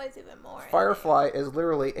 Firefly's even more. Firefly is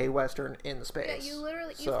literally a western in space. Yeah,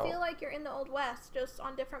 you feel like you're in the Old West, just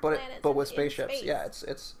on different planets. But with spaceships, yeah,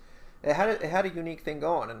 It had a unique thing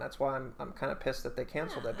going, and that's why I'm kind of pissed that they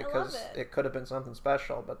canceled it, because it could have been something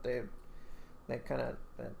special, but they kind of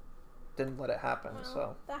didn't let it happen. Well,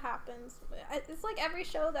 so that happens. It's like every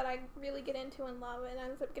show that I really get into and love, it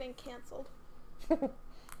ends up getting canceled. I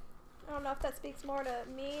don't know if that speaks more to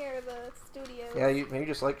me or the studios. Yeah, you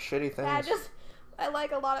just like shitty things. I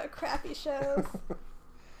like a lot of crappy shows.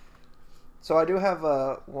 So I do have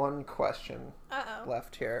one question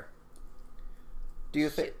left here. Do you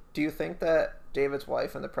think that David's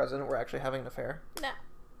wife and the president were actually having an affair? No.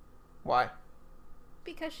 Why?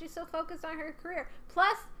 Because she's so focused on her career.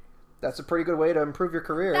 Plus, that's a pretty good way to improve your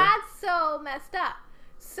career. That's so messed up.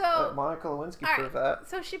 So Monica Lewinsky proved that.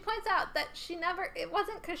 So she points out that it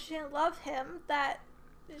wasn't because she didn't love him that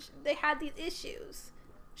they had these issues.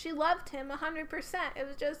 She loved him 100%. It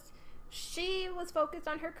was just she was focused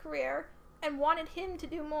on her career and wanted him to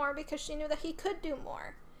do more because she knew that he could do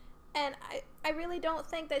more. And I really don't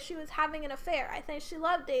think that she was having an affair. I think she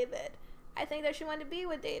loved David. I think that she wanted to be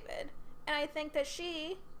with David. And I think that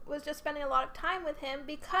she was just spending a lot of time with him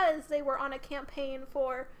because they were on a campaign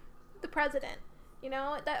for the president. You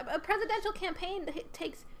know, a presidential campaign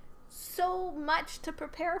takes so much to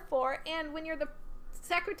prepare for. And when you're the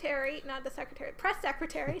press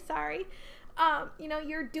secretary, sorry, you know,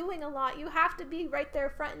 you're doing a lot. You have to be right there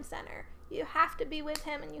front and center. You have to be with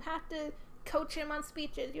him, and you have to coach him on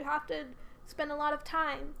speeches. You have to spend a lot of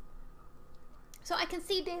time. So I can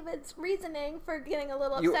see David's reasoning for getting a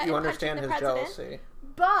little upset. You understand his jealousy.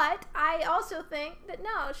 But I also think that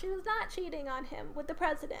no, she was not cheating on him with the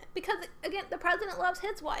president. Because, again, the president loves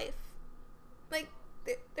his wife. Like,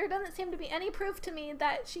 there doesn't seem to be any proof to me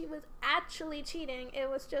that she was actually cheating. It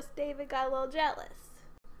was just David got a little jealous.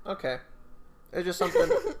 Okay. It's just something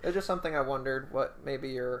it's just something I wondered what maybe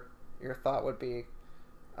your thought would be.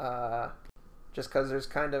 Just because there's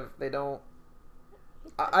kind of, they don't...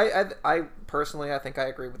 I personally, I think I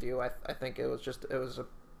agree with you. I think it was a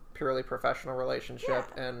purely professional relationship,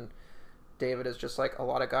 and David is just like a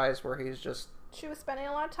lot of guys where he's just... She was spending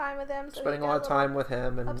a lot of time with him. So spending a lot of time with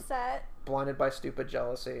him and upset. Blinded by stupid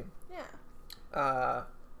jealousy. Yeah.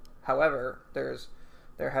 However,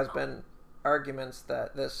 there has been arguments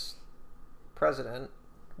that this president,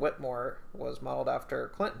 Whitmore, was modeled after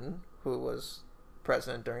Clinton, who was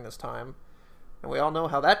president during this time. And we all know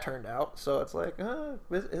how that turned out. So it's like,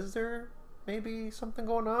 is there maybe something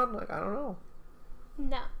going on? Like, I don't know.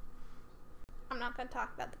 No. I'm not going to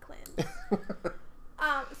talk about the Clintons.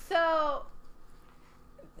 So,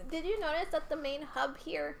 did you notice that the main hub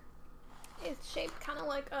here is shaped kind of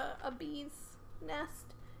like a bee's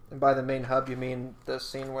nest? And by the main hub, you mean the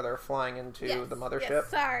scene where they're flying into the mothership? Yes,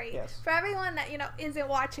 sorry. Yes. For everyone that, isn't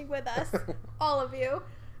watching with us, all of you,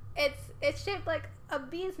 it's shaped like a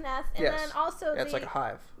bee's nest, and then also it's like a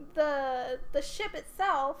hive. The ship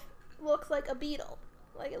itself looks like a beetle.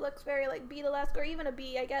 Like, it looks very like beetle-esque, or even a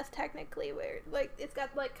bee, I guess, technically, where like it's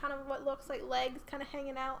got like kind of what looks like legs kind of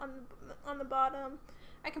hanging out on the bottom.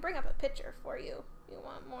 I can bring up a picture for you if you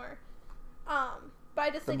want more. But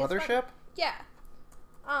I just think the mothership? Yeah.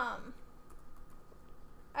 I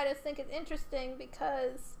just think it's interesting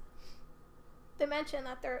because they mention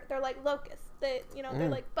that they're like locusts. They they're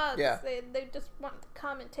like bugs. Yeah. They just want to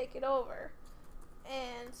come and take it over.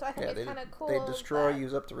 And so I think it's kind of cool. They destroy,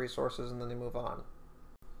 use up the resources, and then they move on.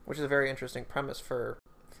 Which is a very interesting premise for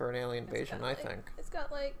an alien invasion, I think. It's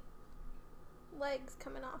got like legs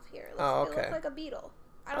coming off here. It looks like a beetle.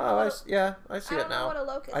 I see it now. I don't know what a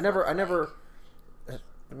locust looks like.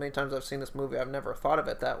 As many times I've seen this movie, I've never thought of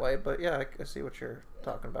it that way, but yeah, I see what you're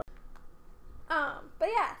talking about. But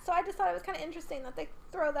yeah, so I just thought it was kind of interesting that they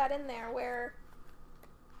throw that in there where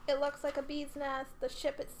it looks like a bee's nest, the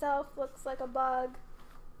ship itself looks like a bug.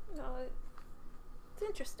 It's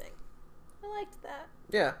interesting. I liked that.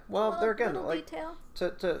 Yeah, well, there again, like, detail.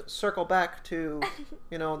 to circle back to,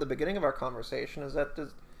 the beginning of our conversation, is that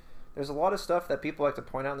there's a lot of stuff that people like to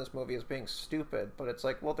point out in this movie as being stupid, but it's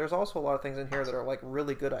like, well, there's also a lot of things in here that are like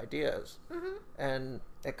really good ideas, and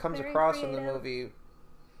it comes across creative in the movie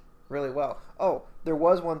really well. Oh, there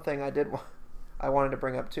was one thing I wanted to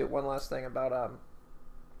bring up too. One last thing about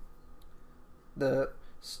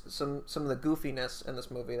some of the goofiness in this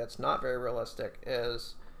movie that's not very realistic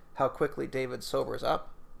is how quickly David sobers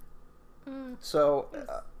up. So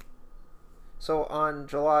on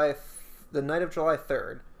the night of July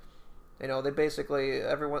 3rd, they basically,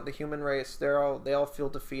 everyone, the human race, they all feel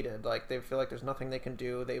defeated. Like, they feel like there's nothing they can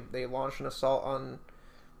do. They launched an assault on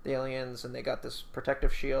the aliens, and they got this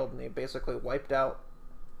protective shield, and they basically wiped out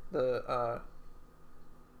the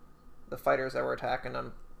fighters that were attacking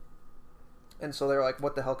them. And so they're like,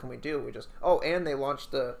 what the hell can we do? And they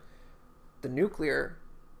launched the nuclear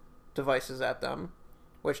devices at them,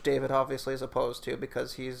 which David obviously is opposed to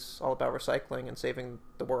because he's all about recycling and saving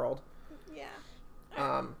the world. Yeah.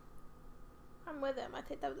 I'm with him. I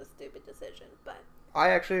think that was a stupid decision, but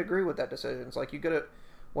I actually agree with that decision. It's like, you gotta,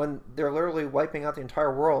 when they're literally wiping out the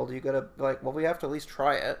entire world, you gotta be like, well, we have to at least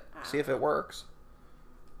try it, see if it works.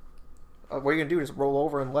 What are you gonna do? Just roll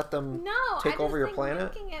over and let them take over your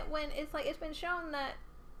planet? Making it when it's been shown that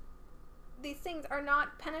these things are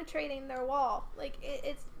not penetrating their wall. Like,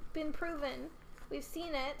 it's been proven. We've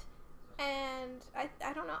seen it, and I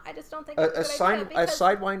don't know. I just don't think it's a good idea. A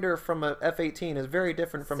Sidewinder from a F-18 is very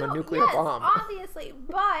different from a nuclear bomb. Obviously,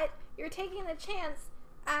 but you're taking a chance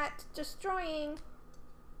at destroying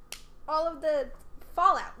all of the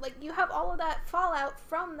fallout. Like, you have all of that fallout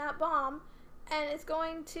from that bomb, and it's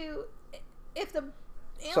going to, if the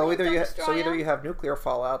either you have nuclear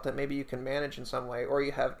fallout that maybe you can manage in some way, or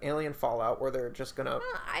you have alien fallout where they're just gonna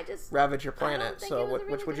ravage your planet. So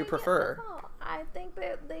which would you prefer? I think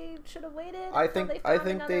that they should have waited. I think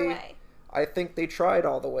they tried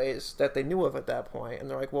all the ways that they knew of at that point, and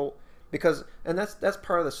they're like, well, because, and that's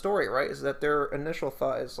part of the story, right? Is that their initial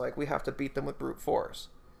thought is like, we have to beat them with brute force,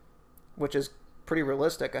 which is pretty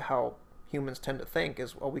realistic of how humans tend to think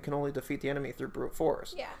is, well, we can only defeat the enemy through brute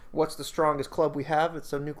force. Yeah. What's the strongest club we have?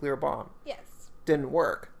 It's a nuclear bomb. Yes. Didn't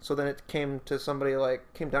work. So then it came down to somebody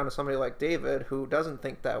like David, who doesn't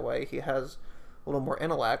think that way. He has a little more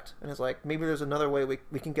intellect, and is like, maybe there's another way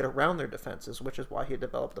we can get around their defenses, which is why he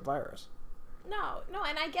developed the virus. No,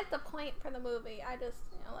 and I get the point for the movie. I just,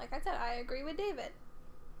 like I said, I agree with David.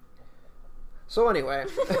 So anyway,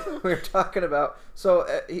 we were talking about...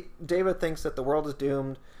 David thinks that the world is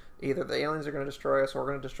doomed. Either the aliens are going to destroy us or we're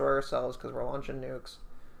going to destroy ourselves because we're launching nukes.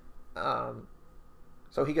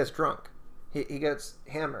 So he gets drunk. He gets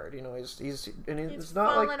hammered. He's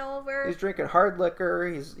not like... over. He's drinking hard liquor.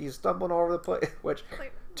 He's stumbling all over the place, which,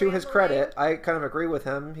 like, to his credit, I kind of agree with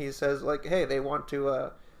him. He says, like, hey, they want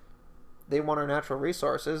our natural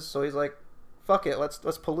resources. So he's like, fuck it, let's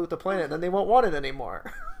pollute the planet, and then they won't want it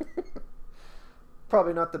anymore.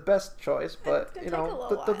 Probably not the best choice, but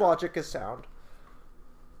the logic is sound.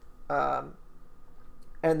 And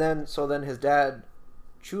then his dad,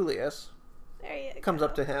 Julius, comes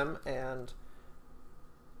up to him and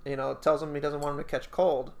tells him he doesn't want him to catch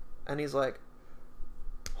cold, and he's like,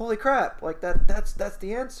 holy crap, like that's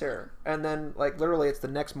the answer. And then, like, literally it's the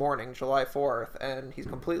next morning, July 4th, and he's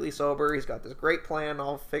completely sober. He's got this great plan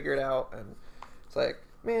all figured out, and it's like,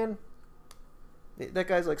 man, that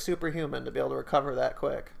guy's like superhuman to be able to recover that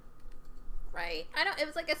quick. Right. It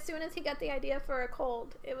was like as soon as he got the idea for a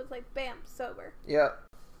cold, it was like, bam, sober. Yeah.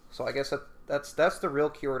 So I guess that's the real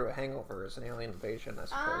cure to a hangover, is an alien invasion, I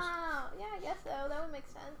suppose. Oh, yeah, I guess so. That would make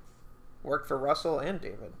sense. Worked for Russell and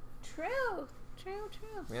David. True.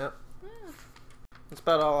 Yeah. That's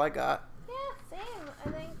about all I got. Yeah, same. I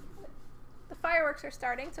think the fireworks are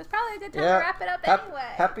starting, so it's probably a good time to wrap it up anyway.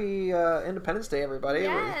 Happy Independence Day, everybody.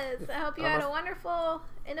 Yes. I hope you had a wonderful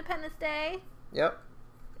Independence Day. Yep.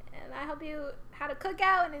 And I hope you had a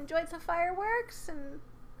cookout and enjoyed some fireworks and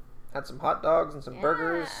had some hot dogs and some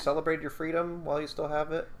burgers. Celebrate your freedom while you still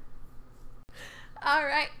have it. All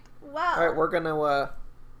right. Well. All right, we're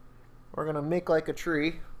gonna make like a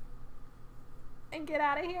tree and get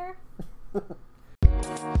out of here.